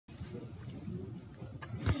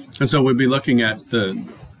And so we'll be looking at the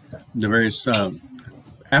various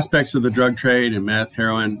aspects of the drug trade and meth,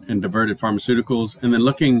 heroin, and diverted pharmaceuticals, and then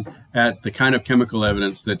looking at the kind of chemical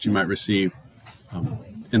evidence that you might receive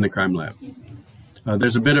in the crime lab.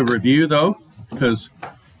 There's a bit of review, though, because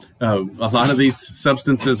a lot of these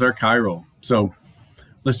substances are chiral. So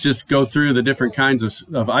let's just go through the different kinds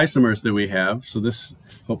of isomers that we have. So this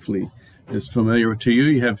hopefully is familiar to you.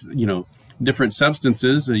 You have, different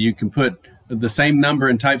substances that you can put the same number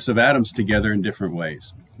and types of atoms together in different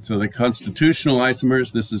ways. So the constitutional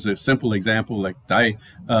isomers, this is a simple example, like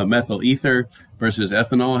dimethyl ether versus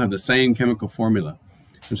ethanol have the same chemical formula.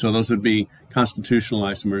 And so those would be constitutional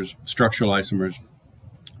isomers, structural isomers,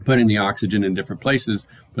 putting the oxygen in different places,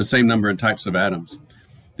 but same number and types of atoms.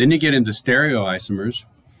 Then you get into stereoisomers.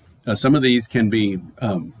 Some of these can be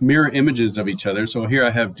mirror images of each other. So here I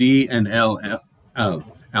have D and L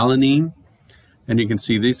alanine, and you can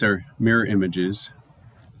see these are mirror images,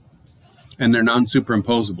 and they're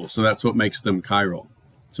non-superimposable. So that's what makes them chiral.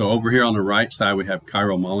 So over here on the right side, we have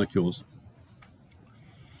chiral molecules.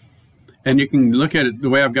 And you can look at it, the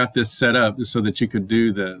way I've got this set up is so that you could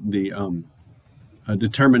do the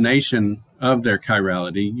determination of their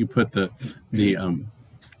chirality. You put the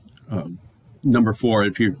number 4,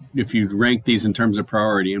 if you rank these in terms of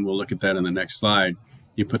priority, and we'll look at that in the next slide,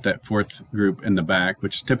 you put that 4th group in the back,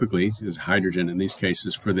 which typically is hydrogen in these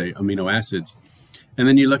cases for the amino acids. And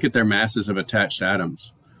then you look at their masses of attached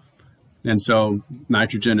atoms. And so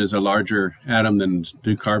nitrogen is a larger atom than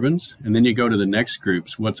do carbons. And then you go to the next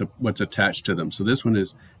groups, what's attached to them. So this one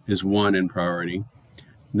is 1 in priority.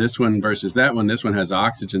 This one versus that one, this one has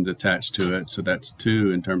oxygens attached to it. So that's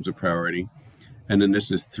 2 in terms of priority. And then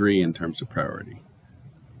this is 3 in terms of priority.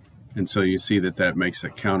 And so you see that makes a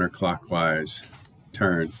counterclockwise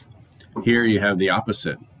turn. Here you have the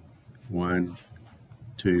opposite. 1,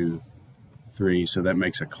 2, 3. So that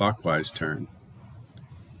makes a clockwise turn.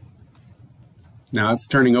 Now it's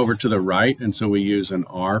turning over to the right, and so we use an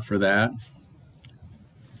R for that.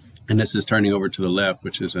 And this is turning over to the left,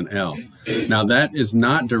 which is an L. Now that is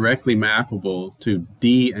not directly mappable to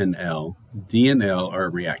D and L. D and L are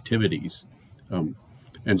reactivities.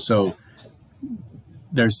 And so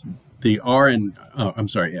there's the R and, I'm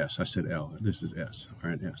sorry, S. I said L. This is S, R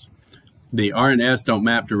and S. The R and S don't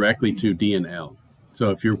map directly to D and L. So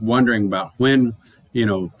if you're wondering about when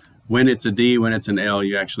it's a D, when it's an L,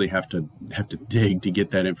 you actually have to dig to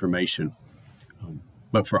get that information.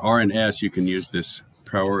 But for R and S, you can use this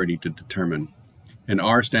priority to determine. And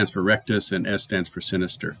R stands for rectus and S stands for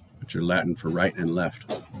sinister, which are Latin for right and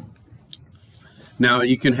left. Now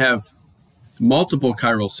you can have multiple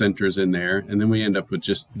chiral centers in there, and then we end up with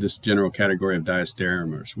just this general category of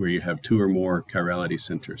diastereomers, where you have 2 or more chirality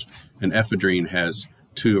centers. And ephedrine has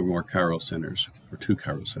 2 or more chiral centers, or 2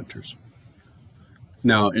 chiral centers.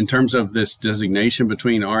 Now, in terms of this designation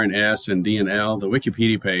between R and S and D and L, the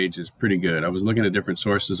Wikipedia page is pretty good. I was looking at different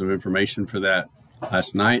sources of information for that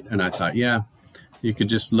last night, and I thought, yeah, you could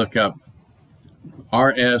just look up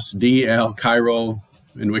RS, DL, chiral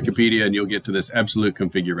in Wikipedia, and you'll get to this absolute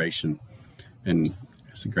configuration. And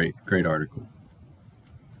it's a great article.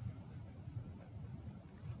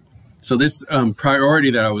 So this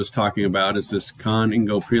priority that I was talking about is this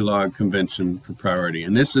Kahn-Ingold-Prelog convention for priority.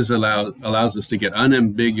 And this allows us to get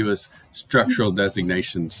unambiguous structural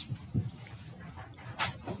designations.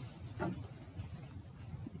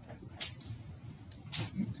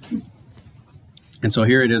 And so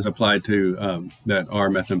here it is applied to that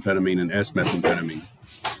R-methamphetamine and S-methamphetamine.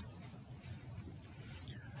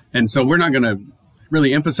 And so we're not going to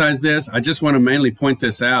really emphasize this. I just want to mainly point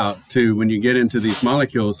this out to when you get into these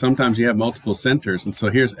molecules, sometimes you have multiple centers. And so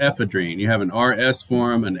here's ephedrine. You have an RS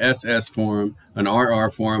form, an SS form, an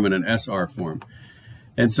RR form, and an SR form.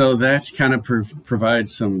 And so that kind of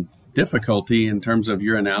provides some difficulty in terms of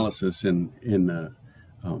your analysis in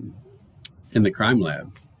the crime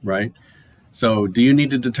lab, right? So do you need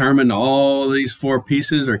to determine all these 4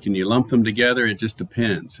 pieces, or can you lump them together? It just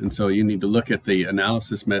depends. And so you need to look at the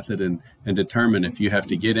analysis method and determine if you have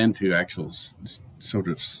to get into actual sort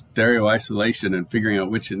of stereoisolation and figuring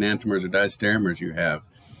out which enantiomers or diastereomers you have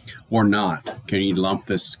or not. Can you lump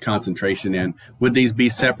this concentration in? Would these be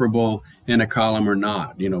separable in a column or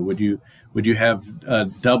not? Would you have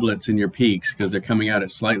doublets in your peaks because they're coming out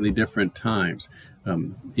at slightly different times,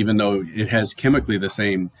 even though it has chemically the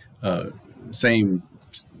same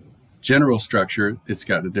general structure, it's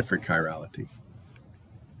got a different chirality.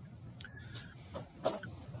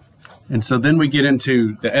 And so then we get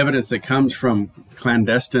into the evidence that comes from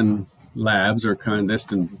clandestine labs or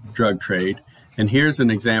clandestine drug trade. And here's an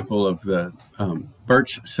example of the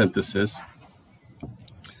birch synthesis.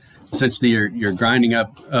 essentially you're grinding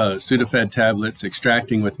up Sudafed tablets,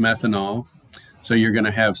 extracting with methanol. So you're going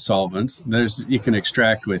to have solvents. You can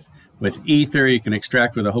extract with ether. You can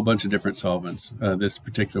extract with a whole bunch of different solvents. This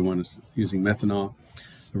particular one is using methanol.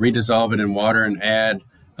 Redissolve it in water and add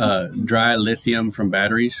dry lithium from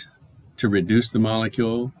batteries to reduce the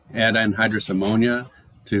molecule. Add anhydrous ammonia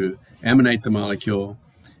to aminate the molecule,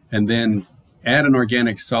 and then add an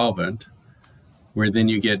organic solvent, where then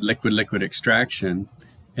you get liquid-liquid extraction,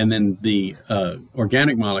 and then the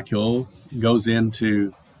organic molecule goes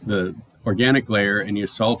into the organic layer, and you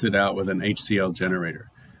salt it out with an HCl generator.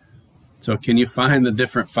 So can you find the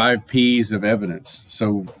different 5 Ps of evidence?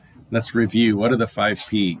 So let's review. What are the 5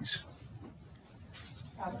 Ps?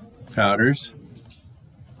 Powders.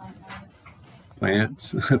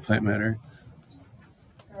 Plants. Plant matter.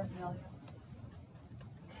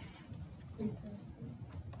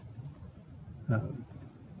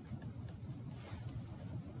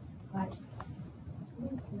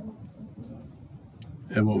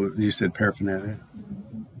 And what you said, paraphernalia.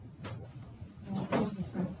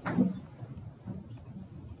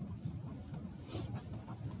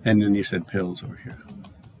 And then you said pills over here.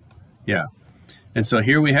 Yeah. And so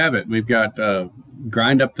here we have it. We've got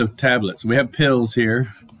grind up the tablets. We have pills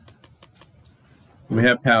here. We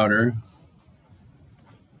have powder.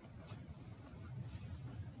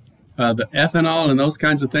 The ethanol and those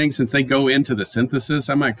kinds of things, since they go into the synthesis,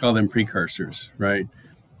 I might call them precursors, right?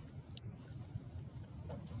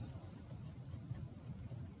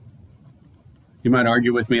 You might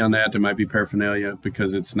argue with me on that. There might be paraphernalia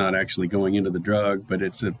because it's not actually going into the drug, but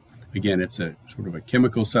it's again, it's a sort of a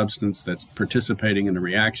chemical substance that's participating in the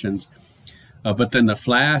reactions. But then the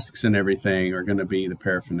flasks and everything are going to be the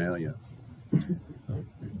paraphernalia.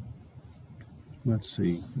 Let's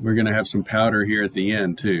see. We're going to have some powder here at the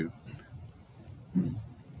end too.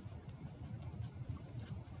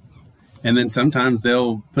 And then sometimes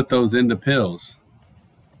they'll put those into pills.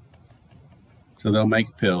 So they'll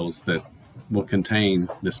make pills that will contain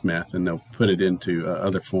this meth, and they'll put it into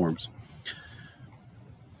other forms.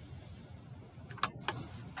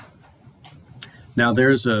 Now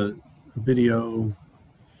there's a video.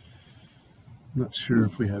 I'm not sure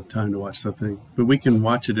if we have time to watch something, but we can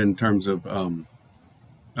watch it in terms of,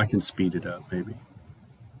 I can speed it up maybe.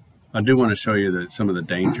 I do want to show you some of the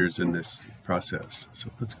dangers in this process. So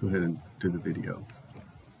let's go ahead and do the video.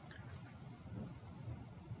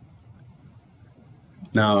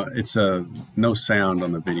 Now, it's no sound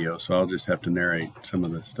on the video, so I'll just have to narrate some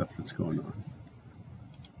of the stuff that's going on.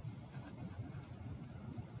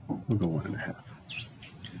 We'll go 1.5.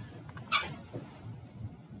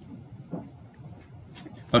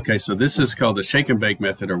 Okay, so this is called the shake and bake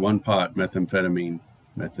method, or one-pot methamphetamine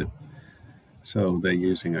method. So they're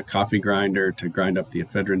using a coffee grinder to grind up the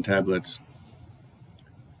ephedrine tablets.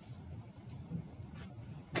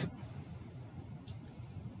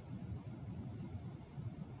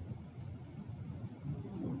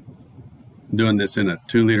 Doing this in a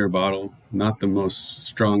 2-liter bottle, not the most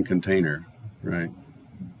strong container, right?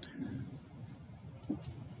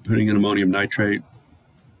 Putting in ammonium nitrate.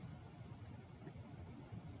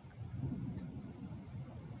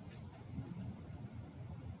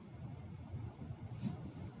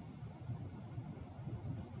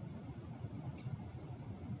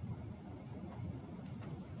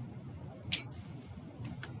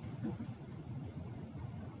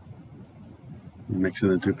 Mixing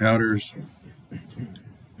the 2 powders.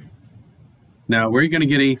 Now, where are you going to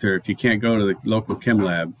get ether if you can't go to the local chem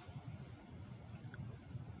lab?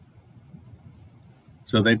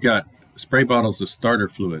 So they've got spray bottles of starter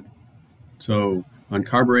fluid. So on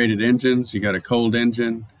carbureted engines, you got a cold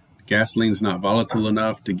engine. Gasoline's not volatile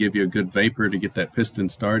enough to give you a good vapor to get that piston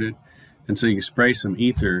started. And so you spray some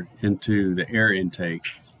ether into the air intake.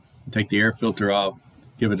 Take the air filter off,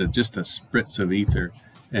 give it just a spritz of ether,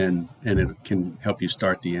 and it can help you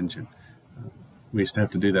start the engine. We used to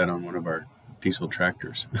have to do that on one of our diesel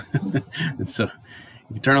tractors. And so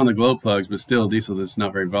you turn on the glow plugs, but still diesel is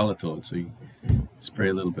not very volatile. And so you spray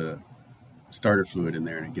a little bit of starter fluid in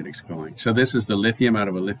there and it gets going. So this is the lithium out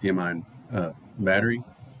of a lithium-ion battery.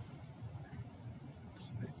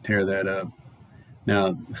 Tear that up.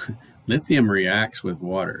 Now, lithium reacts with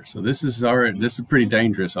water. So this is pretty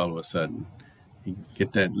dangerous all of a sudden. You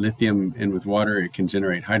get that lithium in with water, it can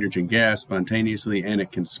generate hydrogen gas spontaneously, and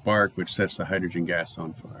it can spark, which sets the hydrogen gas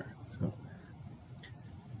on fire. So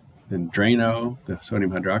then Drano, the sodium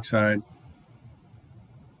hydroxide.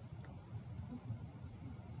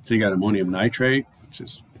 So you got ammonium nitrate, which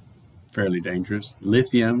is fairly dangerous.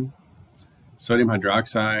 Lithium, sodium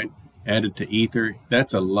hydroxide, added to ether.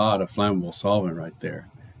 That's a lot of flammable solvent right there.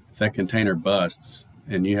 If that container busts,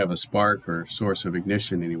 and you have a spark or source of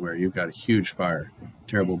ignition anywhere, you've got a huge fire,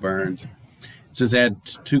 terrible burns. It says add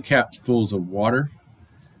 2 capfuls of water,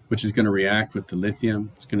 which is going to react with the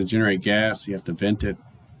lithium. It's going to generate gas. You have to vent it,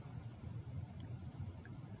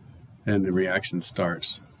 and the reaction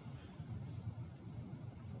starts.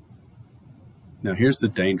 Now here's the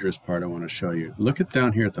dangerous part I want to show you. Look at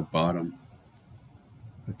down here at the bottom.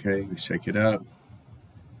 Okay, we shake it up.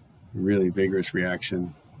 Really vigorous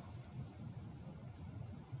reaction.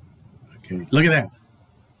 Okay, look at that.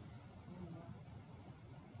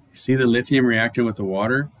 You see the lithium reacting with the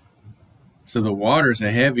water? So the water is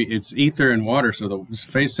it's ether and water, so the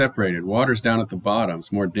phase separated. Water's down at the bottom,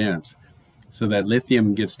 it's more dense. So that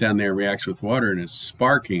lithium gets down there, reacts with water, and is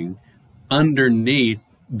sparking underneath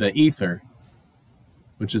the ether,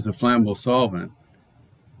 which is a flammable solvent.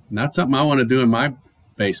 Not something I want to do in my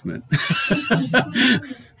basement.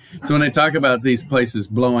 So when they talk about these places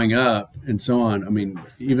blowing up and so on, I mean,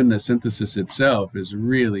 even the synthesis itself is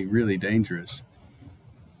really, really dangerous.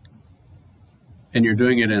 And you're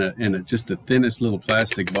doing it in just the thinnest little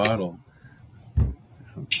plastic bottle.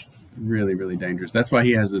 Really, really dangerous. That's why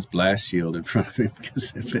he has this blast shield in front of him,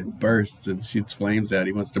 because if it bursts and shoots flames out,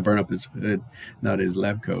 he wants to burn up his hood, not his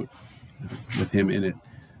lab coat, with him in it.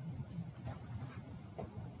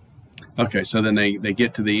 Okay, so then they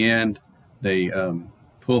get to the end. They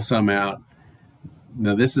pull some out.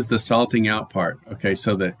 Now this is the salting out part. Okay,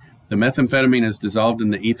 so the methamphetamine is dissolved in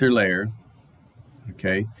the ether layer.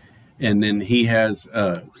 Okay, and then he has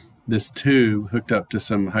this tube hooked up to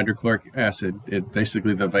some hydrochloric acid.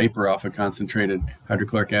 Basically the vapor off a concentrated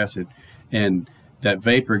hydrochloric acid, and that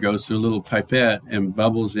vapor goes through a little pipette and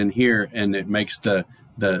bubbles in here, and it makes the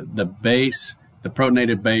base, the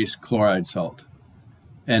protonated base, chloride salt.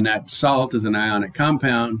 And that salt is an ionic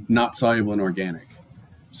compound, not soluble in organic.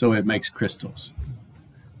 So it makes crystals.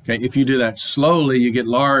 Okay, if you do that slowly, you get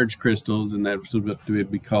large crystals, and that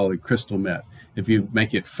would be called a crystal meth. If you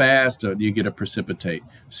make it fast, you get a precipitate.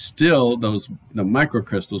 Still, the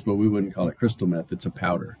microcrystals, but we wouldn't call it crystal meth. It's a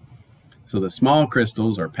powder. So the small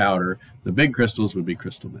crystals are powder. The big crystals would be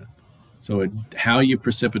crystal meth. So how you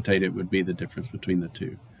precipitate it would be the difference between the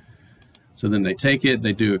two. So then they take it,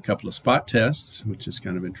 they do a couple of spot tests, which is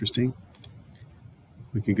kind of interesting.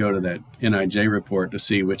 We could go to that NIJ report to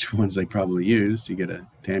see which ones they probably used. You get a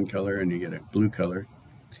tan color and you get a blue color.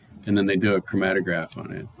 And then they do a chromatograph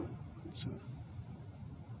on it. So,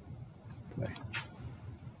 play.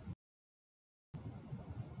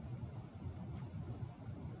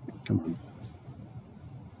 Come on.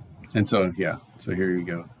 And so, yeah, so here you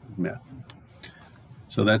go, meth.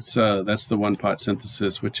 So that's the one-pot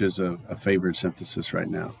synthesis, which is a favored synthesis right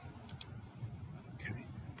now. Okay.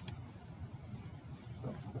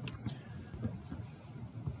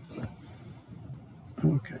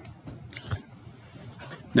 Okay.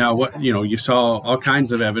 Now, you saw all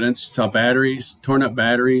kinds of evidence. You saw batteries, torn up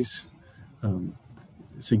batteries,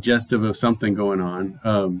 suggestive of something going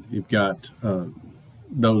on. You've got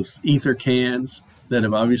those ether cans that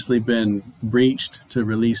have obviously been breached to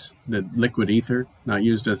release the liquid ether, not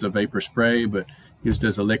used as a vapor spray, but used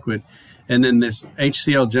as a liquid. And then this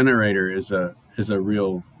HCl generator is a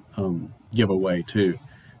real giveaway too.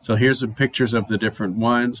 So here's some pictures of the different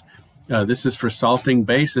ones. This is for salting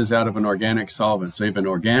bases out of an organic solvent. So you have an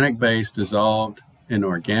organic base dissolved in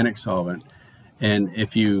organic solvent, and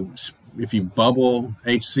if you bubble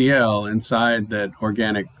HCl inside that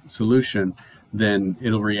organic solution, then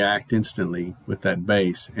it'll react instantly with that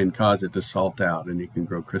base and cause it to salt out, and you can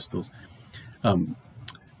grow crystals.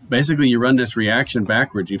 Basically, you run this reaction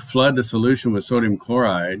backwards. You flood the solution with sodium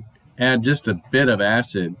chloride, add just a bit of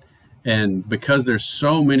acid, and because there's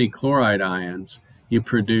so many chloride ions, you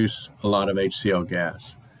produce a lot of HCl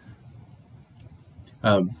gas.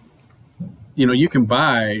 You can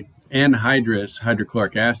buy anhydrous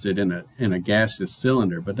hydrochloric acid in a gaseous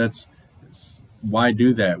cylinder, but why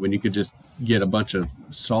do that when you could just get a bunch of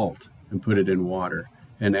salt and put it in water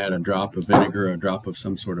and add a drop of vinegar or a drop of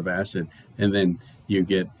some sort of acid, and then you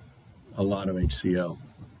get a lot of HCl.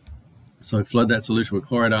 So I flood that solution with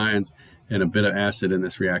chloride ions and a bit of acid, and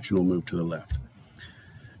this reaction will move to the left.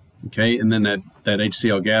 Okay, and then that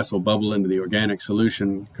HCl gas will bubble into the organic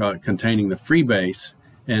solution containing the free base,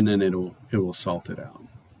 and then it will salt it out.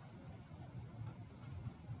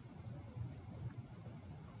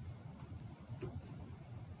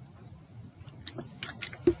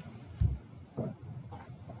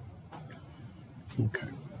 Okay.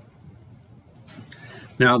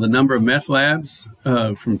 Now the number of meth labs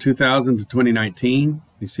from 2000 to 2019,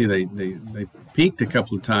 you see they peaked a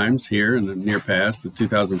couple of times here in the near past, the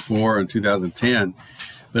 2004 and 2010,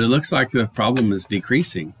 but it looks like the problem is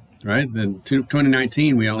decreasing. right? Then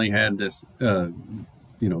 2019, we only had this,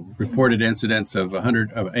 reported incidents of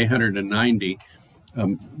 890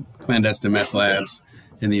 clandestine meth labs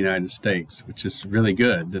in the United States, which is really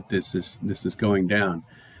good that this is going down.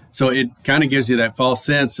 So it kind of gives you that false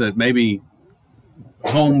sense that maybe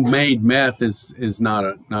homemade meth is not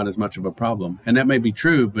as much of a problem, and that may be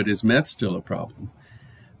true. But is meth still a problem?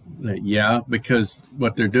 Yeah, because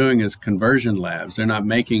what they're doing is conversion labs. They're not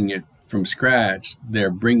making it from scratch.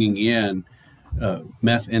 They're bringing in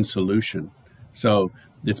meth in solution. So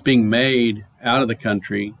it's being made out of the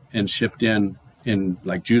country and shipped in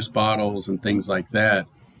like juice bottles and things like that,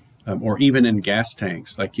 or even in gas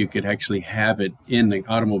tanks. Like you could actually have it in the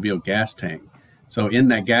automobile gas tank. So in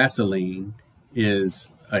that gasoline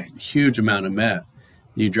is a huge amount of meth.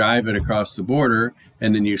 You drive it across the border,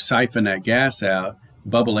 and then you siphon that gas out,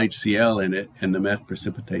 bubble HCl in it, and the meth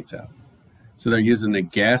precipitates out. So they're using the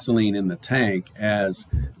gasoline in the tank as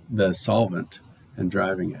the solvent and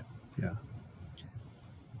driving it. Yeah.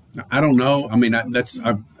 I don't know. I mean,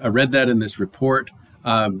 I read that in this report.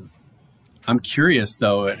 I'm curious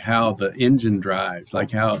though at how the engine drives.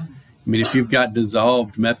 Like if you've got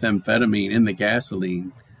dissolved methamphetamine in the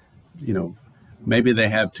gasoline, maybe they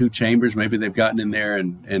have two chambers. Maybe they've gotten in there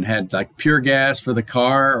and had like pure gas for the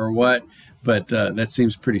car or what. But that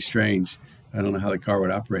seems pretty strange. I don't know how the car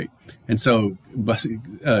would operate. And so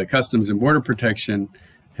Customs and Border Protection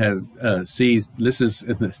have seized, this is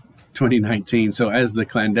in the 2019. So as the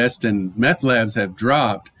clandestine meth labs have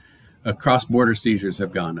dropped, cross-border seizures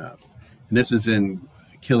have gone up. And this is in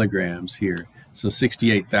kilograms here. So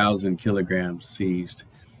 68,000 kilograms seized.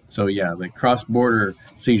 So yeah, the cross-border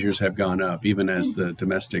seizures have gone up even as the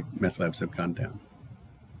domestic meth labs have gone down.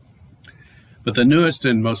 But the newest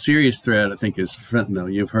and most serious threat, I think, is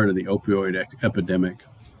fentanyl. You've heard of the opioid epidemic.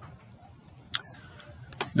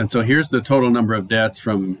 And so here's the total number of deaths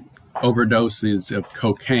from overdoses of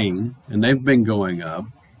cocaine, and they've been going up,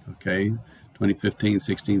 okay, 2015,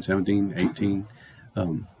 16, 17, 18,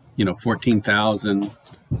 14,000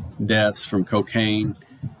 deaths from cocaine.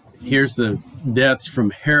 Here's the deaths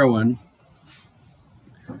from heroin.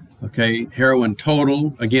 Okay, heroin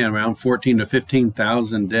total, again, around 14 to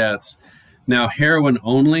 15,000 deaths. Now, heroin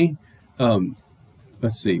only,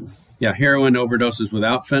 let's see. Yeah, heroin overdoses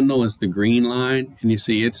without fentanyl is the green line, and you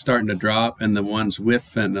see it's starting to drop, and the ones with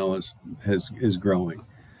fentanyl is growing.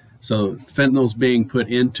 So fentanyl's being put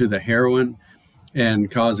into the heroin and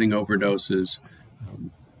causing overdoses.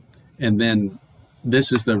 And then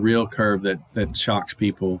this is the real curve that shocks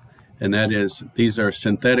people, and that is these are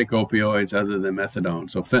synthetic opioids other than methadone.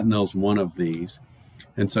 So fentanyl's one of these.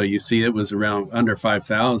 And so you see it was around under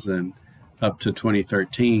 5,000 up to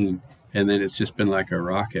 2013, and then it's just been like a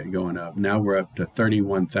rocket going up. Now we're up to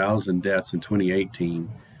 31,000 deaths in 2018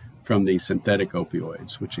 from these synthetic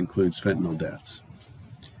opioids, which includes fentanyl deaths.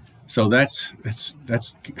 So that's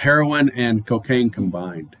heroin and cocaine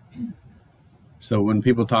combined. So when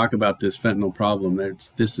people talk about this fentanyl problem,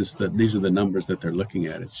 these are the numbers that they're looking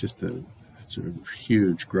at. It's a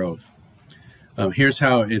huge growth. Here's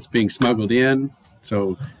how it's being smuggled in.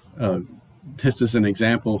 So this is an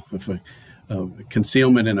example of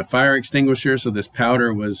concealment in a fire extinguisher. So this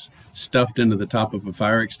powder was stuffed into the top of a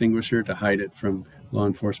fire extinguisher to hide it from law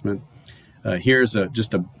enforcement. Here's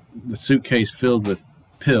just a suitcase filled with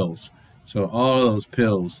pills. So all those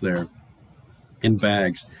pills there in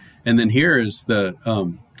bags. And then here is the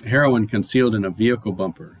heroin concealed in a vehicle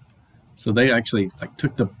bumper. So they actually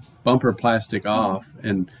took the bumper plastic off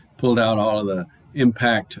and pulled out all of the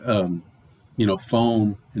impact,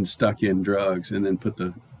 foam and stuck in drugs, and then put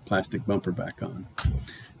the plastic bumper back on.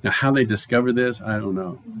 Now, how they discovered this, I don't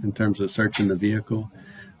know. In terms of searching the vehicle,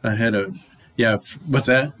 I had what's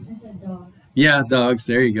that? I said dogs. Yeah, dogs.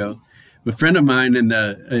 There you go. A friend of mine, and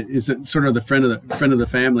is sort of the friend of the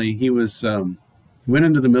family. He was went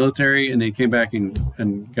into the military, and he came back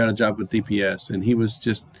and got a job with DPS. And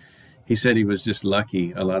he said he was just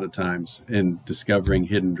lucky a lot of times in discovering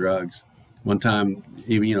hidden drugs. One time,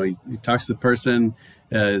 he talks to the person,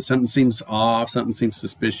 something seems off, something seems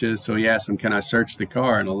suspicious. So he asks them, "Can I search the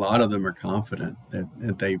car?" And a lot of them are confident that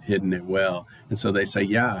they've hidden it well. And so they say,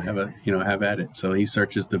 "Yeah, have at it." So he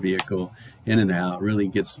searches the vehicle in and out, really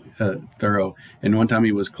gets thorough. And one time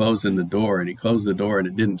he was closing the door, and he closed the door, and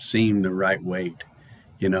it didn't seem the right weight.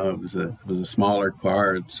 It was a smaller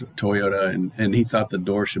car, it's a Toyota, and he thought the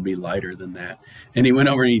door should be lighter than that. And he went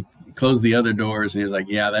over and he closed the other doors, and he was like,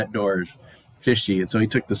 "Yeah, that door is fishy." And so he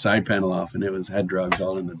took the side panel off, and it had drugs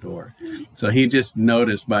all in the door. So he just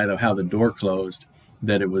noticed by how the door closed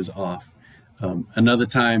that it was off. Another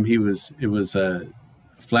time it was a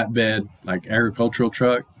flatbed, like agricultural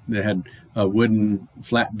truck that had a wooden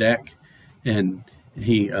flat deck, and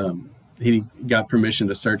he got permission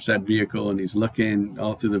to search that vehicle, and he's looking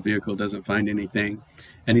all through the vehicle, doesn't find anything,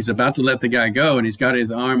 and he's about to let the guy go, and he's got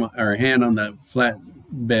his arm or hand on the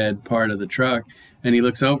flatbed part of the truck, and he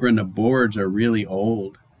looks over, and the boards are really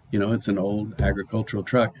old. You know, it's an old agricultural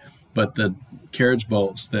truck, but the carriage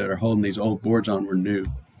bolts that are holding these old boards on were new.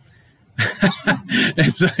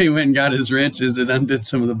 And so he went and got his wrenches and undid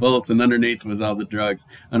some of the bolts, and underneath was all the drugs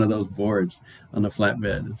under those boards on the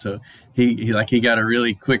flatbed. And so he got a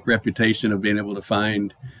really quick reputation of being able to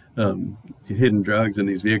find hidden drugs in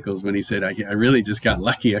these vehicles, when he said, I really just got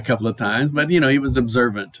lucky a couple of times, but you know, he was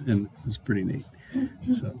observant, and it was pretty neat.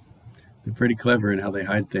 So they're pretty clever in how they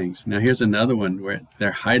hide things. Now here's another one where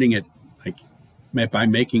they're hiding it by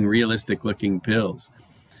making realistic looking pills.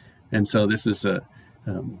 And so this is a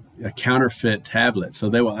counterfeit tablet. So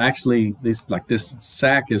they will actually, this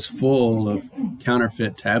sack is full of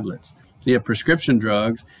counterfeit tablets. So you have prescription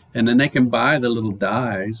drugs, and then they can buy the little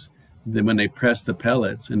dyes when they press the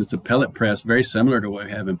pellets, and it's a pellet press, very similar to what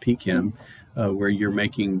we have in CHEM, where you're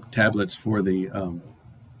making tablets for the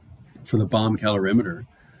bomb calorimeter.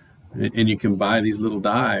 And you can buy these little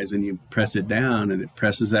dyes, and you press it down, and it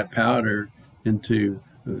presses that powder into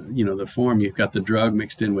the form. You've got the drug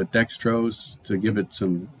mixed in with dextrose to give it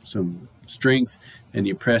some strength, and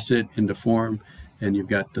you press it into form, and you've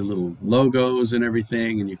got the little logos and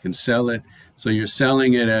everything, and you can sell it. So you're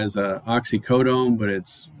selling it as a oxycodone, but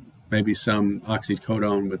it's maybe some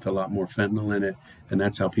oxycodone with a lot more fentanyl in it, and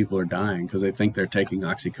that's how people are dying, because they think they're taking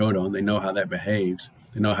oxycodone. They know how that behaves.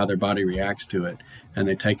 They know how their body reacts to it, and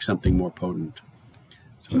they take something more potent.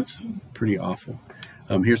 So it's pretty awful.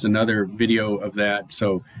 Here's another video of that.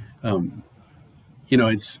 So,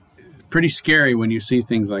 it's pretty scary when you see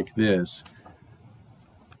things like this.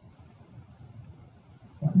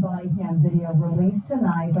 Body cam video released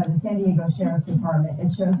tonight by the San Diego Sheriff's Department.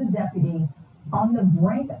 It shows a deputy on the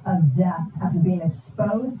brink of death after being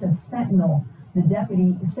exposed to fentanyl. The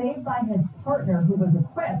deputy, saved by his partner, who was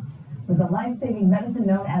equipped with a life-saving medicine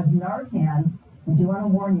known as Narcan. We do want to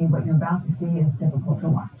warn you, what you're about to see is difficult to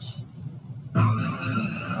watch.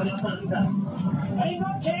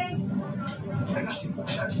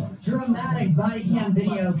 Dramatic body cam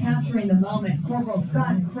video capturing the moment Corporal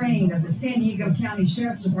Scott Crane of the San Diego County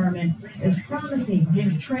Sheriff's Department is promising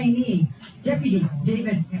his trainee, Deputy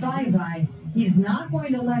David Five Eye, he's not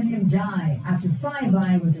going to let him die after Five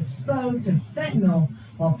Eye was exposed to fentanyl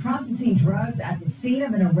while processing drugs at the scene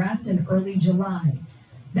of an arrest in early July.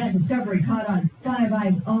 That discovery caught on Five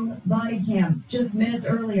Eye's own body cam just minutes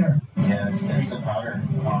earlier. Yeah, it's a powder.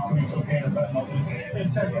 Cocaine or fentanyl.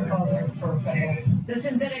 It tested positive for fentanyl. The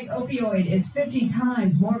synthetic opioid is 50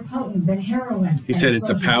 times more potent than heroin. He said it's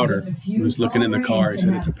a powder. He was looking in the car. He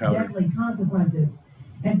said it's a powder. Deadly consequences.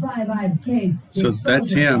 In Five Eye's case, so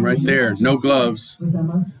that's him right there. No gloves. Was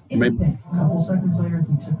almost instant. A couple seconds later,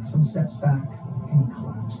 he took some steps back and he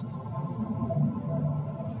collapsed.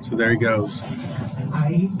 So there he goes.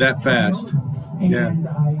 That fast. Yeah. And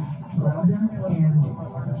I grabbed him,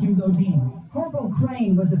 and he was ODing. Corporal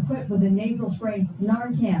Crane was equipped with a nasal spray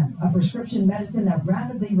Narcan, a prescription medicine that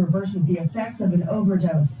rapidly reverses the effects of an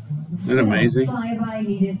overdose. Isn't that amazing? Five Eye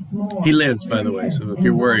needed more. He lives, by the way, so if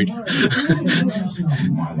you're worried. My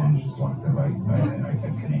lungs just locked up. I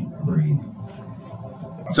couldn't breathe.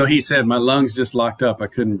 So he said, my lungs just locked up. I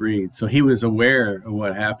couldn't breathe. So he was aware of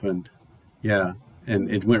what happened. Yeah.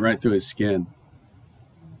 And it went right through his skin.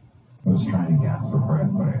 I was trying to gasp for breath,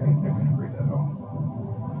 but I couldn't breathe at all.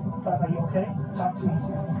 Are you okay? Talk to me.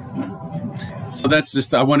 So that's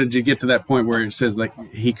just, I wanted to get to that point where it says, like,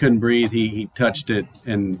 he couldn't breathe, he touched it,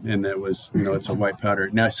 and it was, it's a white powder.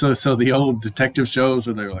 Now, so the old detective shows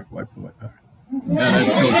where they're like, white powder. Yeah,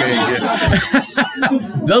 that's cocaine.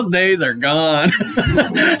 Yeah. Those days are gone.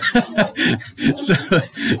 So,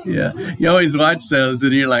 yeah, you always watch those,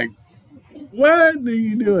 and you're like, what are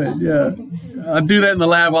you doing? Yeah, I do that in the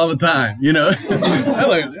lab all the time.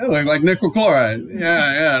 That looks like nickel chloride.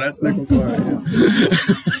 Yeah, that's nickel chloride.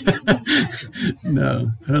 Yeah.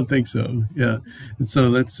 No, I don't think so. Yeah, and so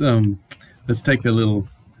let's take a little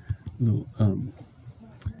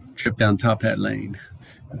trip down Top Hat Lane.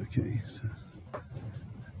 Okay, so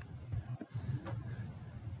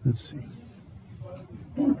let's see.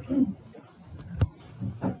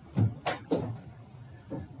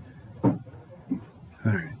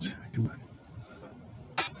 All right, come on.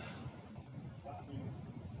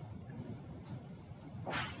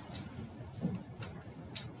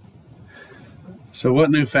 So what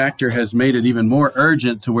new factor has made it even more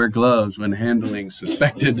urgent to wear gloves when handling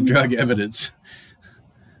suspected drug evidence?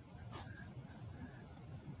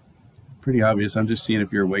 pretty obvious. I'm just seeing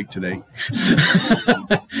if you're awake today.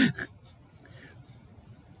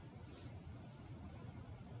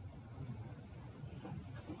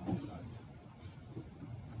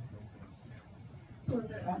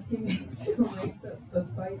 They're asking me to rate the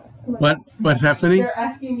site. What's happening? They're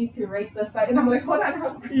asking me to rate the site, and I'm like, hold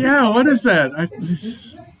on. Yeah, what is that?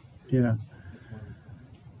 Yeah.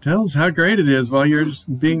 Tell us how great it is while you're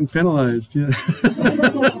just being penalized. Yeah.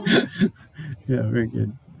 Yeah, very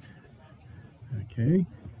good. Okay.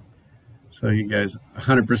 So you guys,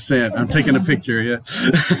 100%. I'm taking a picture. Yeah.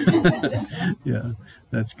 Yeah,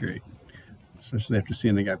 that's great. Especially after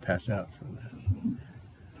seeing the guy pass out from that.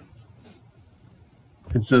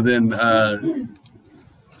 And so then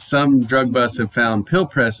some drug busts have found pill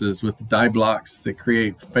presses with dye blocks that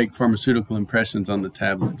create fake pharmaceutical impressions on the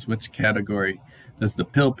tablets. Which category does the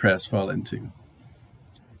pill press fall into?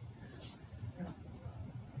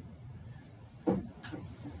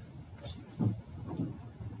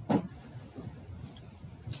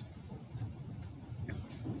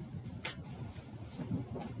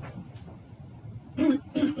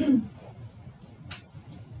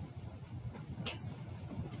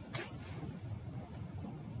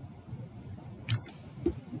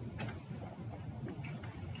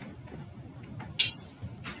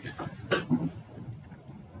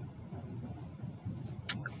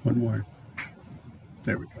 One more.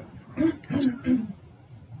 There we go. Good job.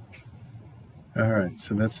 All right,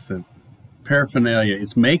 so that's the paraphernalia.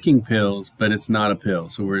 It's making pills, but it's not a pill.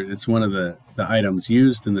 So it's one of the items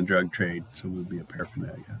used in the drug trade, so it would be a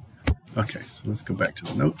paraphernalia. Okay, so let's go back to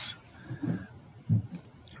the notes.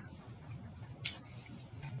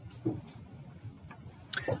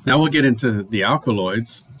 Now we'll get into the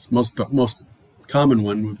alkaloids. Most common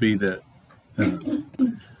one would be the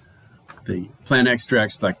plant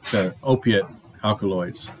extracts, like the opiate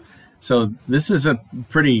alkaloids. So this is a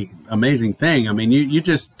pretty amazing thing. I mean, you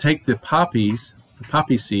just take the poppy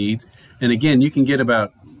seeds, and again, you can get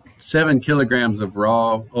about 7 kilograms of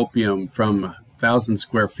raw opium from 1,000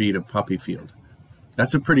 square feet of poppy field.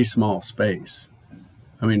 That's a pretty small space.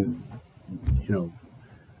 I mean, you know,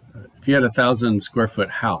 if you had 1,000 square foot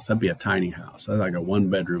house, that'd be a tiny house. That's like a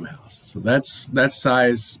 1-bedroom house. So that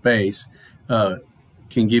size space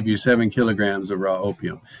can give you 7 kilograms of raw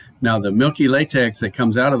opium. Now, the milky latex that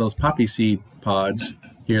comes out of those poppy seed pods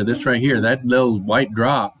here, this right here, that little white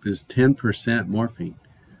drop is 10% morphine.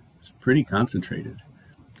 It's pretty concentrated.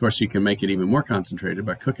 Of course, you can make it even more concentrated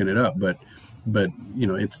by cooking it up, but you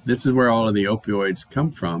know, this is where all of the opioids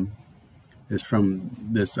come from, is from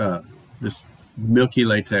this milky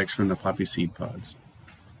latex from the poppy seed pods.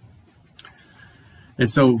 And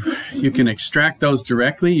so you can extract those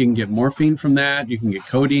directly. You can get morphine from that. You can get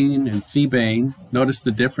codeine and thebaine. Notice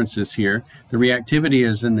the differences here. The reactivity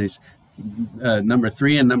is in these number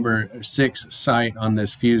 3 and number 6 site on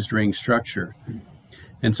this fused ring structure.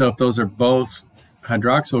 And so if those are both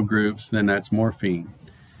hydroxyl groups, then that's morphine.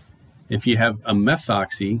 If you have a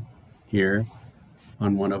methoxy here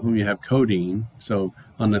on one of them, you have codeine. So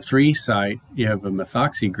on the 3 site, you have a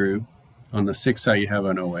methoxy group. On the 6 site, you have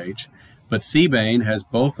an OH. But thebaine has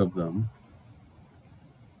both of them.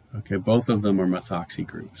 Okay, both of them are methoxy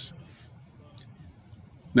groups.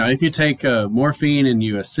 Now, if you take morphine and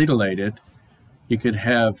you acetylate it, you could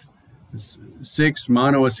have 6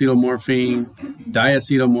 monoacetylmorphine,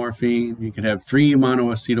 diacetylmorphine. You could have 3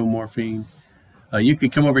 monoacetylmorphine. You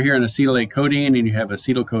could come over here and acetylate codeine, and you have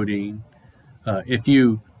acetylcodeine. If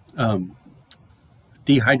you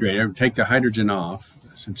dehydrate it, or take the hydrogen off,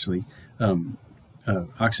 essentially,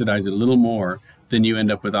 oxidize it a little more, then you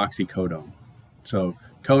end up with oxycodone. So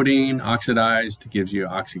codeine oxidized gives you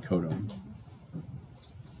oxycodone.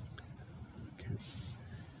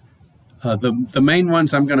 Okay. The main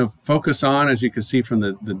ones I'm going to focus on, as you can see from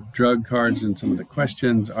the drug cards and some of the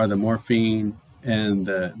questions, are the morphine and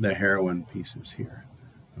the heroin pieces here.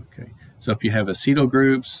 Okay. So if you have acetyl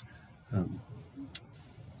groups,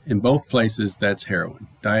 in both places, that's heroin,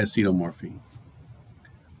 diacetylmorphine.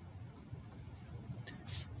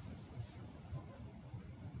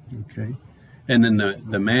 Okay, and then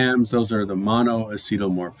the MAMs, those are the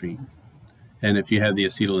monoacetylmorphine. And if you have the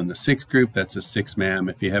acetyl in the 6 group, that's a 6-MAM.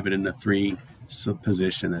 If you have it in the 3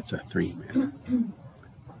 position, that's a 3-MAM.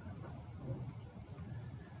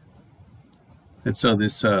 And so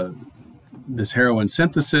this heroin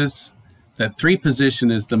synthesis, that 3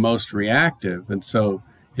 position is the most reactive. And so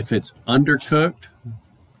if it's undercooked,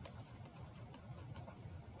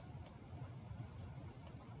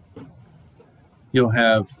 you'll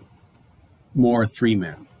have more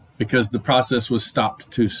 3-MAM because the process was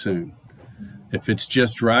stopped too soon. If it's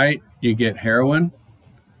just right, you get heroin.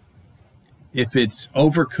 If it's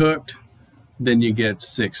overcooked, then you get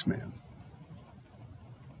 6-mem.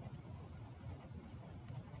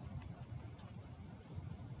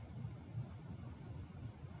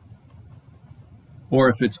 Or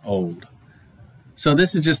if it's old. So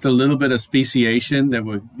this is just a little bit of speciation that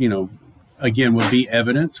would, you know, again, would be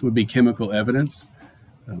evidence, would be chemical evidence.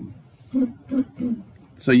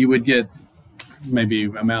 So you would get maybe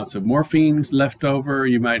amounts of morphine left over.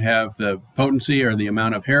 You might have the potency or the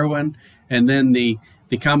amount of heroin, and then the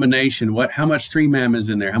combination, how much 3-mem is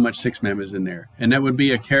in there, how much 6-mem is in there. And that would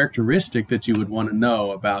be a characteristic that you would want to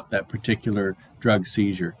know about that particular drug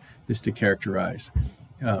seizure, is to characterize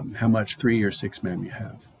how much 3 or 6-mem you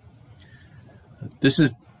have. This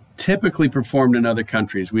is typically performed in other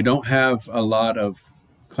countries. We don't have a lot of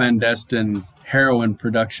clandestine heroin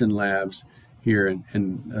production labs here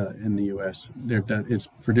in the U.S. It's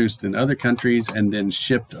produced in other countries and then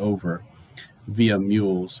shipped over via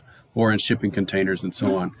mules or in shipping containers and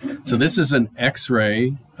so on. So this is an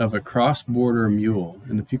X-ray of a cross-border mule.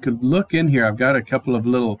 And if you could look in here, I've got a couple of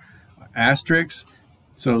little asterisks.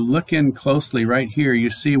 So look in closely right here. You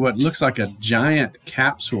see what looks like a giant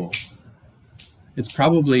capsule. It's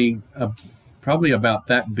probably about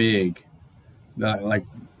that big, like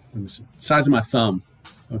the size of my thumb,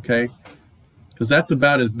 okay? Because that's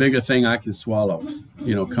about as big a thing I can swallow,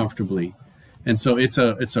 you know, comfortably. And so it's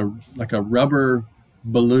like a rubber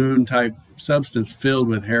balloon type substance filled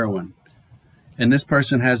with heroin. And this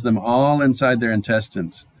person has them all inside their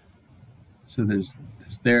intestines. So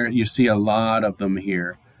there you see a lot of them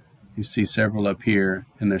here. You see several up here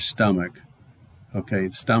in their stomach. Okay,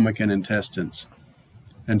 stomach and intestines.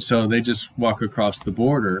 And so they just walk across the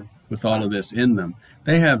border with all of this in them.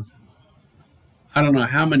 They have, I don't know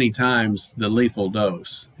how many times the lethal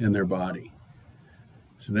dose in their body.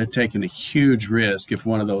 So they're taking a huge risk. If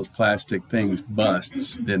one of those plastic things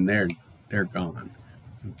busts, then they're gone.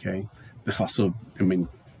 Okay. Also, I mean,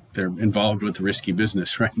 they're involved with risky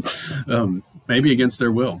business, right? Maybe against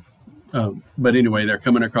their will. But anyway, they're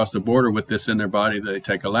coming across the border with this in their body. They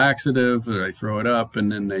take a laxative, or they throw it up,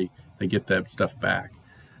 and then they get that stuff back.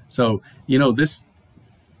 So, you know, this,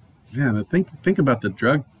 yeah, think about the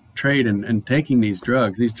drug trade and taking these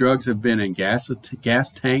drugs. These drugs have been in gas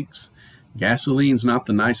tanks. Gasoline's not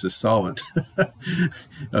the nicest solvent.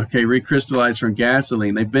 Okay, recrystallized from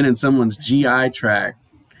gasoline. They've been in someone's GI tract.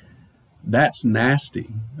 That's nasty.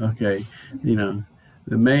 Okay, you know,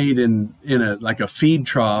 they're made in a feed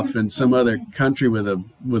trough in some other country with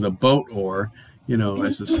a boat oar, you know,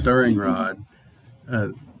 as a stirring rod.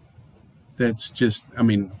 That's just, I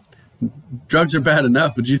mean, drugs are bad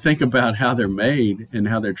enough, but you think about how they're made and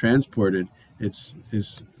how they're transported. It's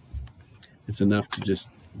enough to just,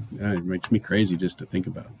 it makes me crazy just to think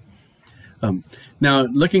about. Now,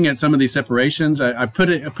 looking at some of these separations, I put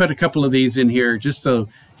a couple of these in here just so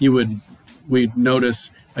we'd notice,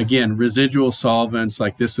 again, residual solvents.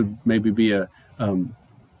 Like this would maybe be you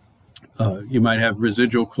might have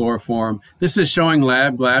residual chloroform. This is showing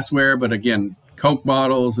lab glassware, but again, Coke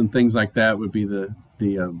bottles and things like that would be the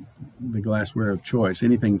glassware of choice.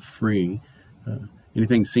 Anything free,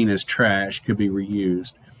 anything seen as trash could be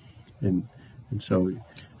reused. And so,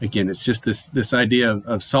 again, it's just this idea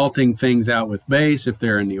of salting things out with base if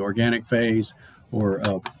they're in the organic phase, or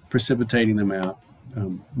precipitating them out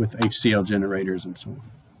with HCl generators and so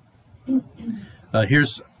on.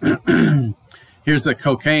 Here's the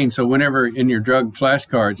cocaine. So whenever in your drug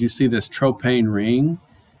flashcards you see this tropane ring,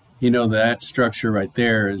 you know that structure right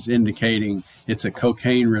there is indicating it's a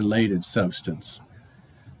cocaine-related substance.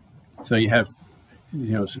 So you have,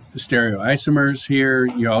 you know, stereoisomers here.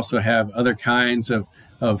 You also have other kinds of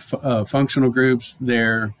functional groups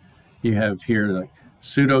there. You have here like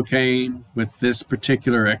pseudocaine with this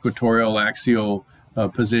particular equatorial axial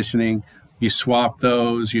positioning. You swap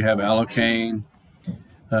those, you have allocaine.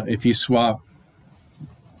 If you swap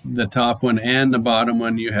the top one and the bottom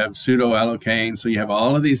one, you have pseudoallocaine. So you have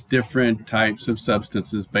all of these different types of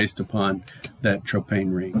substances based upon that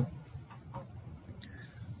tropane ring.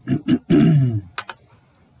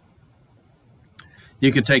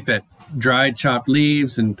 You could take that dried chopped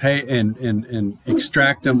leaves and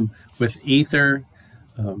extract them with ether.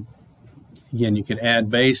 Again, you could add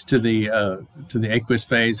base to the aqueous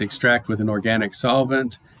phase, extract with an organic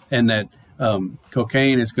solvent, and that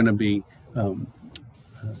cocaine is going to be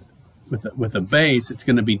with a base. It's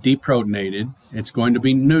going to be deprotonated. It's going to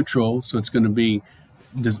be neutral, so it's going to be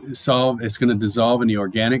dissolve. It's going to dissolve in the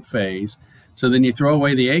organic phase. So then you throw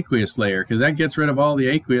away the aqueous layer because that gets rid of all the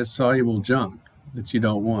aqueous soluble junk that you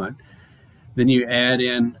don't want. Then you add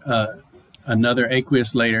in another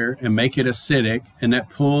aqueous layer and make it acidic, and that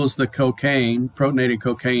pulls the cocaine, protonated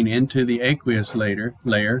cocaine, into the aqueous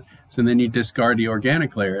layer. So then you discard the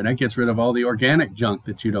organic layer, and that gets rid of all the organic junk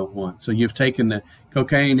that you don't want. So you've taken the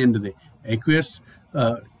cocaine into the aqueous,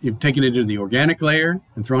 you've taken it into the organic layer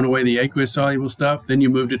and thrown away the aqueous soluble stuff. Then you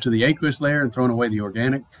moved it to the aqueous layer and thrown away the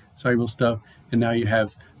organic soluble stuff. And now you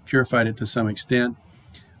have purified it to some extent.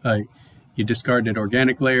 You discard that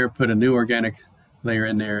organic layer, put a new organic layer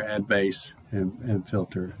in there, add base, and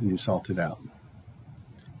filter, and you salt it out.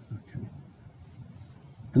 Okay.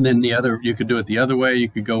 And then you could do it the other way. You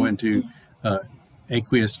could go into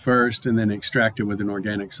aqueous first and then extract it with an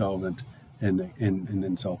organic solvent and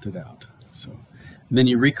then salt it out. So then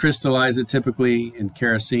you recrystallize it typically in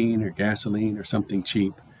kerosene or gasoline or something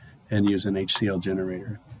cheap and use an HCl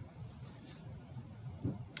generator.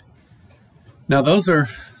 Now those are,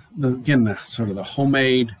 again, sort of the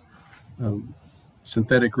homemade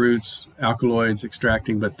synthetic routes, alkaloids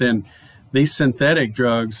extracting, but then these synthetic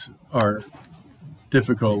drugs are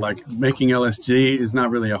difficult. Like making LSD is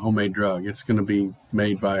not really a homemade drug. It's going to be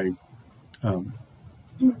made by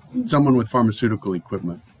someone with pharmaceutical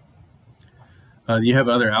equipment. You have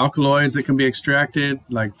other alkaloids that can be extracted,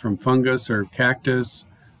 like from fungus or cactus,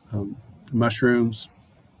 mushrooms.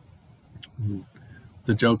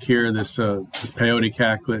 The joke here, this peyote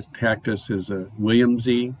cactus is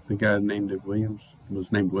Williamsy. The guy named it Williams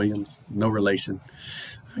was named Williams. No relation.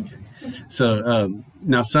 Okay. So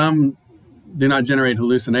now some do not generate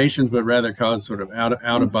hallucinations, but rather cause sort of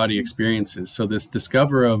out-of-body experiences. So this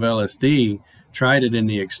discoverer of LSD tried it in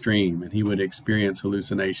the extreme, and he would experience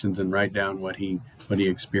hallucinations and write down what he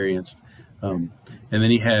experienced. And then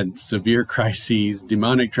he had severe crises,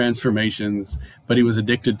 demonic transformations, but he was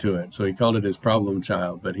addicted to it. So he called it his problem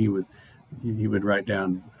child, but he would write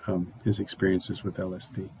down his experiences with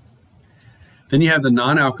LSD. Then you have the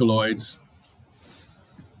non-alkaloids.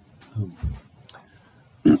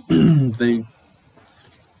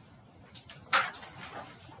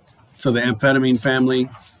 So the amphetamine family,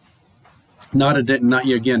 not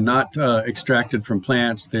extracted from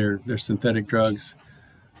plants. They're synthetic drugs.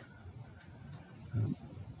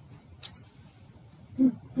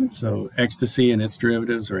 So ecstasy and its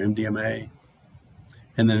derivatives, or MDMA,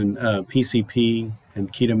 and then PCP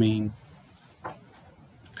and ketamine.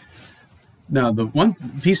 Now the one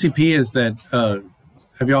PCP is that,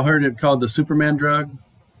 have y'all heard it called the Superman drug?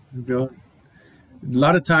 A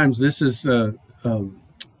lot of times this is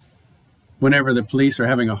whenever the police are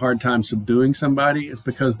having a hard time subduing somebody, it's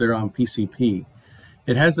because they're on PCP.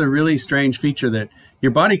 It has a really strange feature that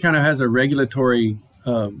your body kind of has a regulatory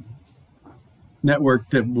network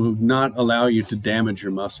that will not allow you to damage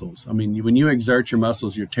your muscles. I mean, when you exert your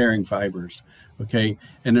muscles, you're tearing fibers, okay?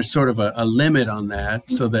 And there's sort of a limit on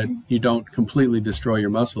that so that you don't completely destroy your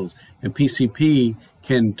muscles. And PCP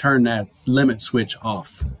can turn that limit switch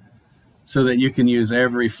off so that you can use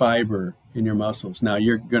every fiber in your muscles. Now,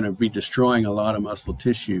 you're going to be destroying a lot of muscle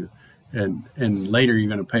tissue, and later you're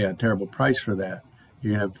going to pay a terrible price for that.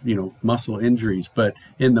 You have, muscle injuries, but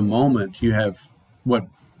in the moment you have what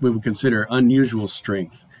we would consider unusual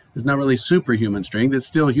strength. It's not really superhuman strength. It's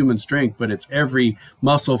still human strength, but it's every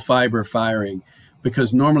muscle fiber firing,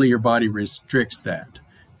 because normally your body restricts that.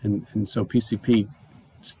 And so PCP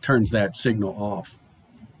turns that signal off.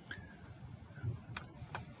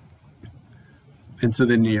 And so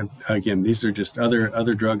then you, again, these are just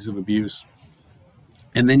other drugs of abuse.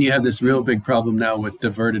 And then you have this real big problem now with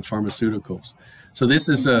diverted pharmaceuticals. So this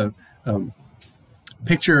is a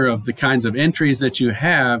picture of the kinds of entries that you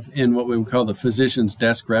have in what we would call the physician's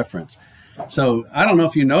desk reference. So I don't know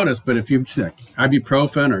if you noticed, but if you check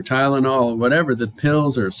ibuprofen or Tylenol or whatever, the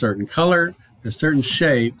pills are a certain color, they're a certain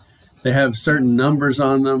shape, they have certain numbers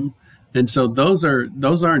on them. And so those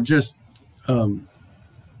aren't just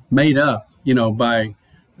made up, by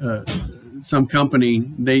some company.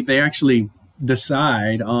 They actually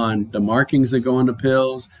decide on the markings that go on the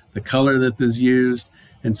pills, the color that is used,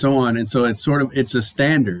 and so on. And so it's a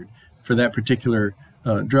standard for that particular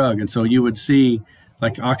drug. And so you would see,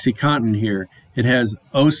 like OxyContin here, it has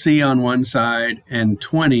OC on one side and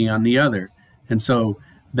 20 on the other. And so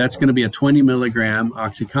that's going to be a 20 milligram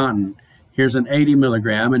OxyContin. Here's an 80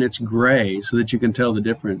 milligram, and it's gray so that you can tell the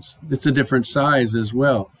difference. It's a different size as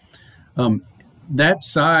well. That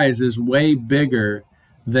size is way bigger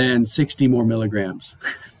than 60 more milligrams.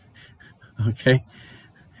 Okay.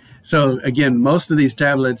 So again, most of these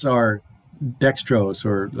tablets are dextrose,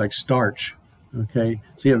 or like starch. Okay.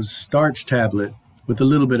 So you have a starch tablet with a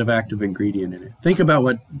little bit of active ingredient in it. Think about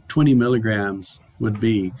what 20 milligrams would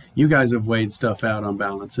be. You guys have weighed stuff out on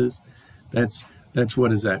balances. That's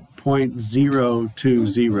what is that?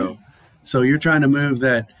 0.020. So you're trying to move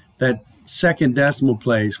that second decimal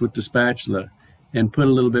place with the spatula and put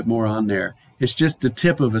a little bit more on there. It's just the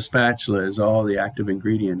tip of a spatula is all the active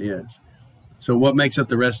ingredient is. So what makes up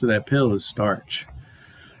the rest of that pill is starch.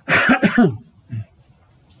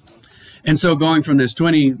 And so going from this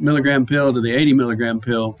 20 milligram pill to the 80 milligram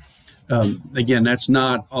pill, again, that's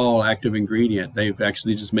not all active ingredient. They've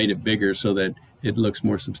actually just made it bigger so that it looks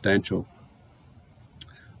more substantial.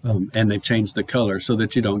 And they've changed the color so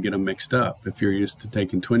that you don't get them mixed up. If you're used to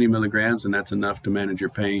taking 20 milligrams and that's enough to manage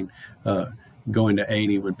your pain, going to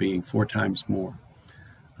 80 would be 4 times more.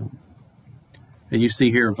 And you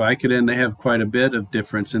see here, Vicodin, they have quite a bit of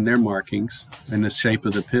difference in their markings and the shape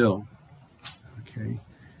of the pill. Okay.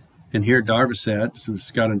 And here, Darvocet, so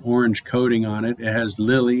it's got an orange coating on it. It has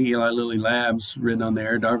Lilly, Eli Lilly Labs written on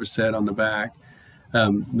there, Darvocet on the back.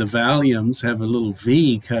 The Valiums have a little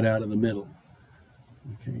V cut out of the middle.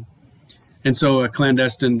 Okay. And so a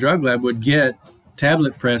clandestine drug lab would get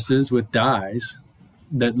tablet presses with dyes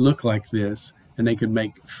that look like this, and they could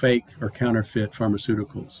make fake or counterfeit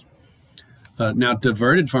pharmaceuticals. Now,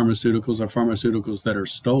 diverted pharmaceuticals are pharmaceuticals that are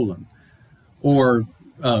stolen or,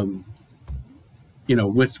 you know,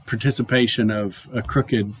 with participation of a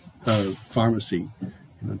crooked pharmacy, you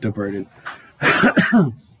know, diverted.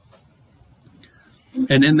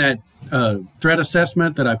 And in that threat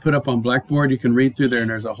assessment that I put up on Blackboard, you can read through there,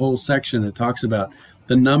 and there's a whole section that talks about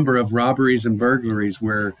the number of robberies and burglaries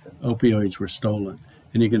where opioids were stolen.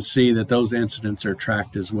 And you can see that those incidents are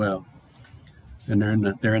tracked as well. And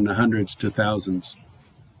they're in the hundreds to thousands.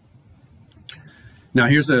 Now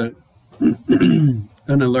here's an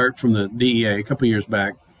alert from the DEA a couple years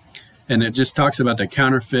back, and it just talks about the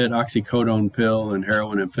counterfeit oxycodone pill and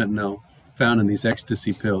heroin and fentanyl found in these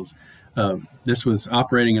ecstasy pills. This was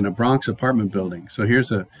operating in a Bronx apartment building. So here's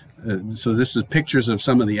so this is pictures of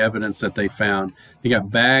some of the evidence that they found. You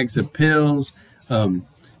got bags of pills.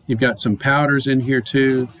 You've got some powders in here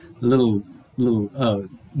too, little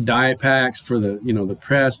dye packs for the, you know, the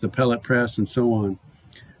press, the pellet press, and so on.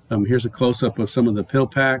 Here's a close-up of some of the pill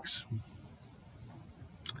packs.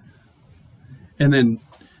 And then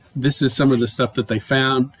this is some of the stuff that they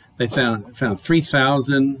found. They found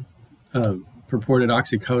 3,000 purported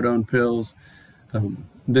oxycodone pills.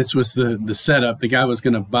 This was the setup. The guy was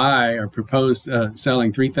going to buy or proposed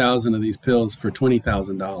selling 3,000 of these pills for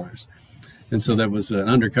 $20,000. And so that was an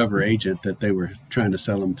undercover agent that they were trying to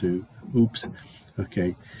sell them to. Oops.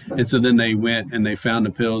 Okay. And so then they went and they found the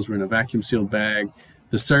pills were in a vacuum sealed bag.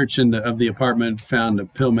 The search of the apartment found a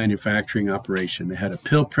pill manufacturing operation. They had a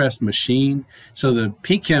pill press machine. So the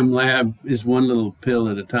CHEM lab is one little pill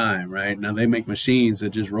at a time, right? Now they make machines that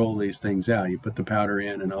just roll these things out. You put the powder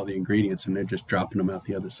in and all the ingredients, and they're just dropping them out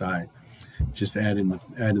the other side. Just adding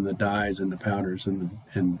the dyes and the powders, and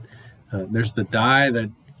there's the dye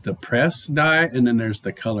that. The press dye, and then there's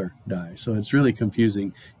the color dye. So it's really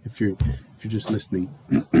confusing if you're just listening.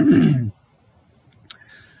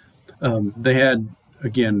 They had,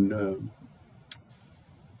 again,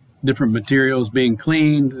 different materials being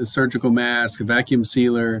cleaned: a surgical mask, a vacuum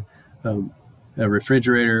sealer, a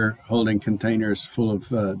refrigerator holding containers full of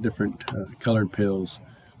different colored pills,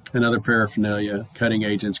 and other paraphernalia, cutting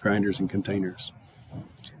agents, grinders, and containers.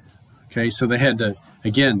 Okay, so they had to.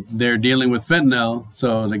 Again, they're dealing with fentanyl,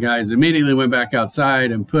 so the guys immediately went back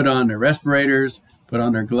outside and put on their respirators, put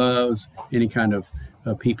on their gloves, any kind of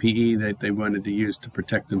PPE that they wanted to use to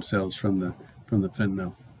protect themselves from the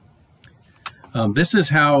fentanyl. This is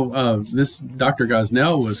how this Dr.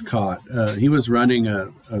 Gosnell was caught. He was running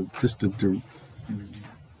just a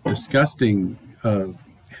disgusting,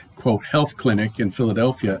 quote, health clinic in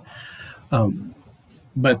Philadelphia.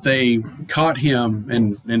 But they caught him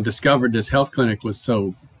and discovered this health clinic was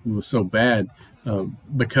so bad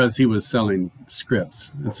because he was selling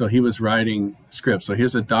scripts. And so he was writing scripts. So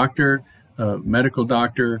here's a doctor, a medical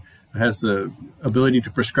doctor, has the ability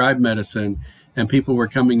to prescribe medicine, and people were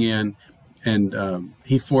coming in, and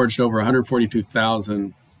he forged over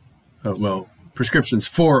 142,000, prescriptions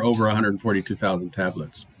for over 142,000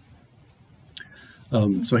 tablets.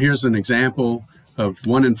 So here's an example of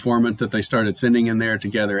one informant that they started sending in there to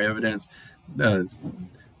gather evidence.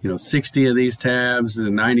 60 of these tabs,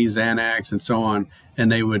 90 Xanax, and so on.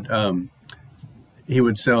 And they would, he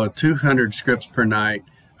would sell 200 scripts per night,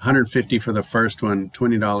 150 for the first one,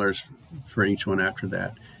 $20 for each one after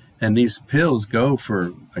that. And these pills go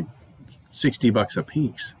for like $60 a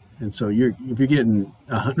piece. And so if you're getting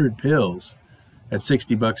 100 pills at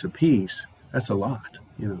 $60 a piece, that's a lot,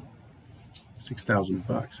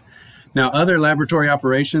 $6,000. Now, other laboratory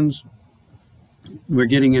operations, we're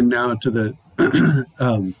getting in now to the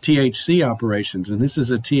THC operations, and this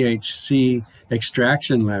is a THC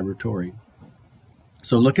extraction laboratory.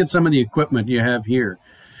 So look at some of the equipment you have here.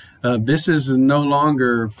 This is no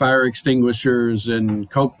longer fire extinguishers and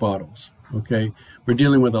Coke bottles, okay? We're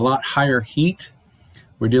dealing with a lot higher heat.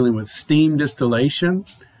 We're dealing with steam distillation.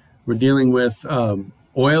 We're dealing with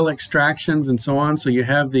oil extractions and so on. So you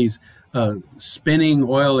have these spinning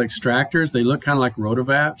oil extractors. They look kind of like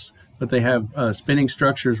rotovapes, but they have spinning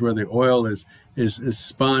structures where the oil is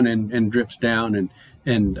spun and drips down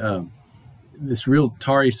and this real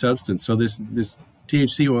tarry substance. So this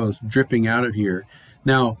THC oil is dripping out of here.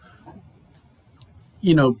 Now,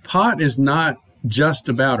 you know, pot is not just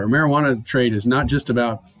about, or marijuana trade is not just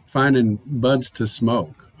about finding buds to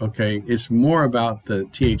smoke, okay? It's more about the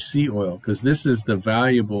THC oil, because this is the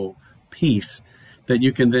valuable piece that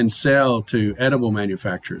you can then sell to edible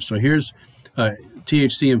manufacturers. So here's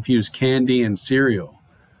THC infused candy and cereal,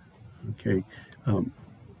 okay?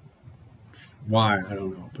 Why, I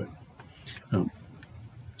don't know, but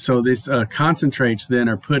so these concentrates then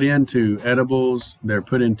are put into edibles, they're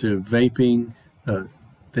put into vaping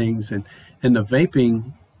things, and the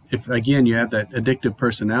vaping, if again you have that addictive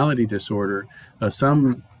personality disorder,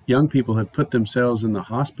 some young people have put themselves in the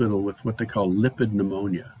hospital with what they call lipid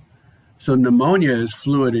pneumonia. So pneumonia is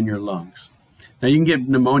fluid in your lungs. Now you can get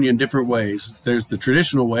pneumonia in different ways. There's the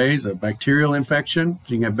traditional ways, a bacterial infection.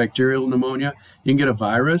 You can have bacterial pneumonia. You can get a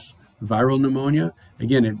virus, viral pneumonia.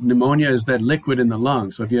 Again, pneumonia is that liquid in the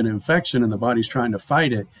lungs. So if you have an infection and the body's trying to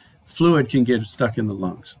fight it, fluid can get stuck in the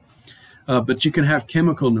lungs. But you can have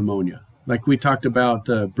chemical pneumonia. Like we talked about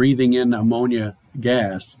breathing in ammonia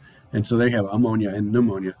gas. And so they have ammonia and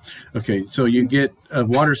pneumonia. Okay, so you get a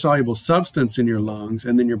water-soluble substance in your lungs,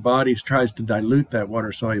 and then your body tries to dilute that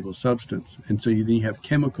water-soluble substance. And so you have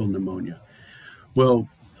chemical pneumonia. Well,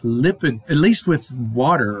 lipid, at least with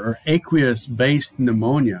water or aqueous-based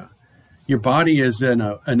pneumonia, your body is in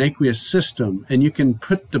an aqueous system, and you can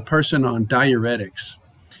put the person on diuretics.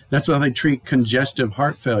 That's why they treat congestive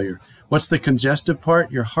heart failure. What's the congestive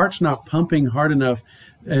part? Your heart's not pumping hard enough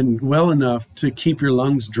and well enough to keep your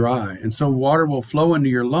lungs dry. And so water will flow into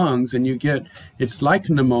your lungs and you get, it's like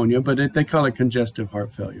pneumonia, but they call it congestive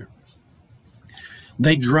heart failure.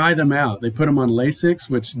 They dry them out. They put them on Lasix,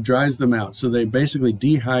 which dries them out. So they basically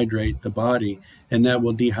dehydrate the body, and that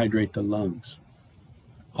will dehydrate the lungs.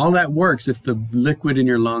 All that works if the liquid in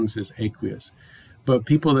your lungs is aqueous. But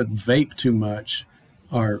people that vape too much,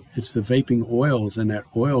 it's the vaping oils, and that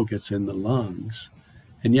oil gets in the lungs.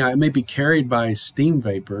 And yeah, it may be carried by steam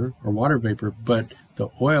vapor or water vapor, but the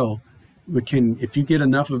oil, if you get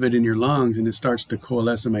enough of it in your lungs and it starts to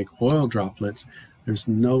coalesce and make oil droplets, there's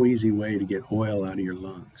no easy way to get oil out of your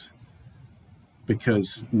lungs,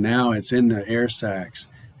 because now it's in the air sacs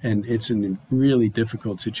and it's in a really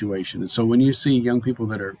difficult situation. And so when you see young people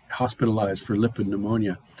that are hospitalized for lipid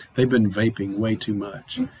pneumonia, they've been vaping way too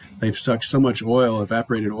much. They've sucked so much oil,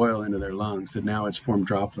 evaporated oil, into their lungs that now it's formed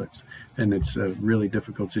droplets, and it's a really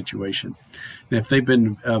difficult situation. And if they've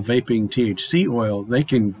been vaping THC oil, they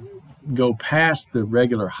can go past the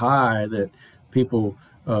regular high that people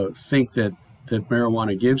think that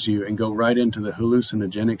marijuana gives you and go right into the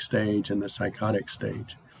hallucinogenic stage and the psychotic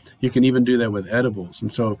stage. You can even do that with edibles.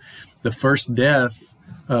 And so the first death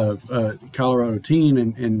of Colorado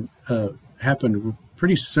teen happened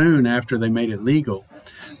pretty soon after they made it legal.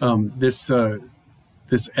 This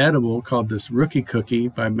edible called this rookie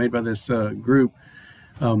cookie made by this group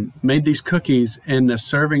made these cookies, and the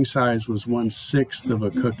serving size was 1/6 of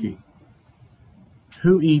a cookie.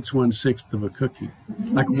 Who eats 1/6 of a cookie?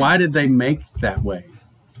 Like, why did they make that way?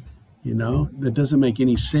 You know, that doesn't make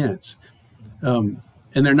any sense.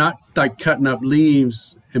 And they're not like cutting up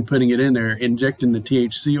leaves and putting it in there, injecting the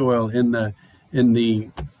THC oil in the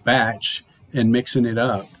batch and mixing it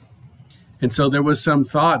up. And so there was some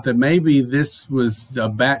thought that maybe this was a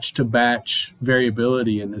batch to batch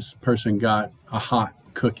variability, and this person got a hot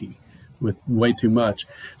cookie with way too much.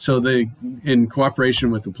 So they, in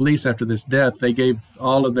cooperation with the police after this death, they gave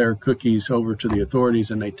all of their cookies over to the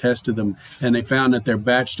authorities, and they tested them, and they found that their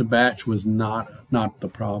batch to batch was not the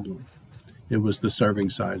problem. It was the serving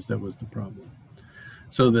size that was the problem.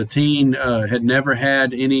 So the teen had never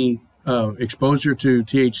had any exposure to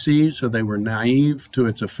THC, so they were naive to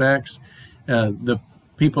its effects. The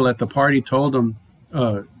people at the party told them,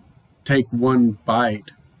 take one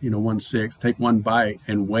bite, 1/6, take one bite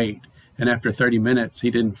and wait. And after 30 minutes,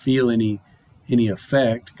 he didn't feel any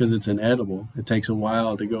effect, because it's an edible. It takes a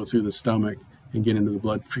while to go through the stomach and get into the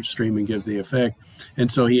bloodstream and give the effect.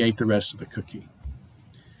 And so he ate the rest of the cookie.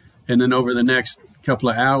 And then over the next couple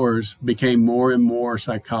of hours became more and more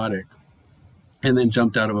psychotic, and then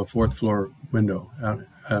jumped out of a 4th floor window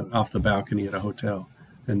off the balcony at a hotel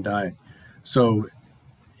and died. So,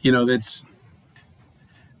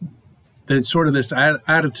 the there's sort of this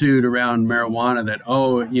attitude around marijuana that,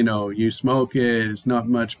 oh, you smoke it, it's not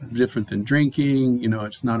much different than drinking,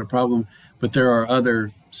 it's not a problem. But there are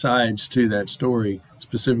other sides to that story,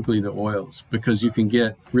 specifically the oils, because you can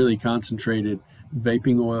get really concentrated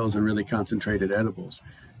vaping oils and really concentrated edibles.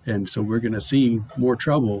 And so we're going to see more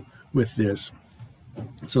trouble with this.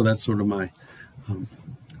 So that's sort of my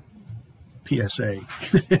PSA,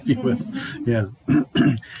 if you will. Yeah.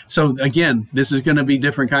 So again, this is going to be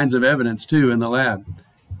different kinds of evidence too in the lab.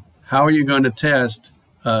 How are you going to test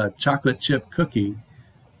a chocolate chip cookie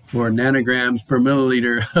for nanograms per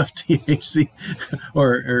milliliter of THC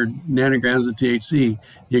or nanograms of THC?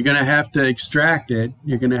 You're going to have to extract it.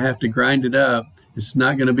 You're going to have to grind it up. It's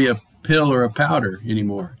not going to be a pill or a powder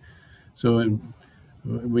anymore. So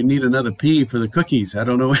we need another P for the cookies. I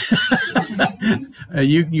don't know.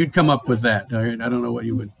 You'd come up with that. I don't know what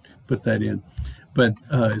you would put that in. But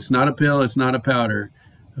it's not a pill. It's not a powder.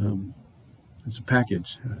 It's a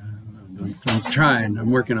package. I'm trying.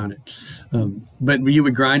 I'm working on it. But you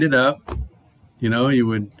would grind it up. You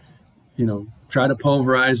would, try to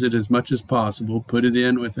pulverize it as much as possible. Put it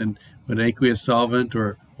in with an aqueous solvent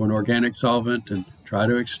or an organic solvent and try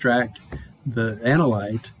to extract the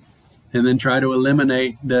analyte, and then try to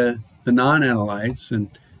eliminate the non-analytes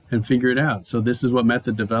and figure it out. So this is what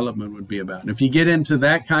method development would be about. And if you get into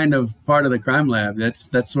that kind of part of the crime lab,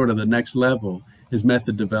 that's sort of the next level, is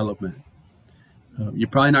method development. You're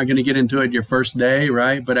probably not going to get into it your first day,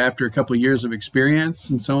 right? But after a couple of years of experience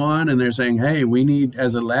and so on, and they're saying, hey, we need,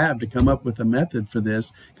 as a lab, to come up with a method for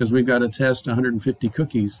this because we've got to test 150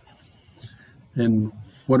 cookies. And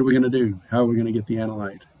what are we going to do? How are we going to get the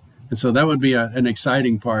analyte? And so that would be an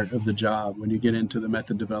exciting part of the job when you get into the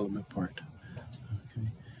method development part.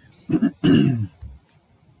 Okay.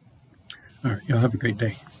 All right. Y'all have a great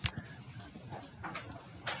day.